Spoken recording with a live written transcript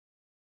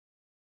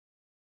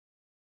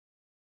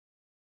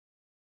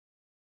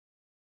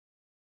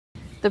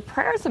The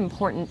prayer is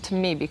important to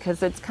me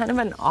because it's kind of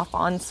an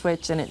off-on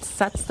switch, and it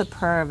sets the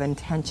prayer of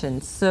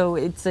intention. So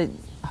it's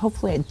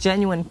hopefully a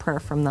genuine prayer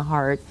from the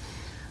heart.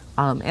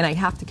 And I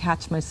have to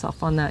catch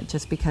myself on that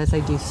just because I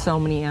do so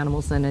many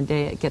animals in a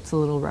day, it gets a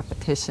little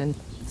repetition.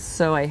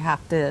 So I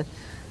have to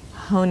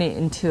hone it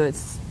into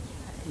its,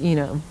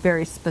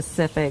 very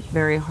specific,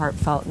 very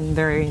heartfelt, and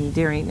very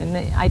endearing. And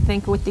I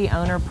think with the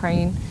owner,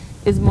 praying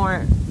is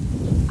more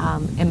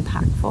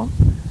impactful.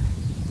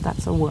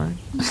 That's a word.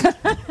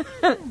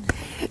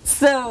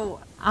 So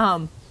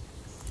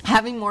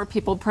having more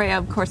people pray,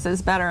 of course,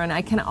 is better. And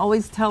I can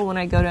always tell when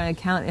I go to an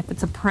account if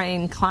it's a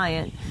praying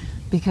client,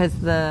 because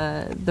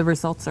the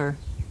results are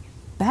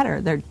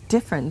better. They're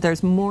different.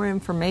 There's more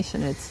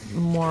information. It's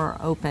more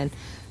open.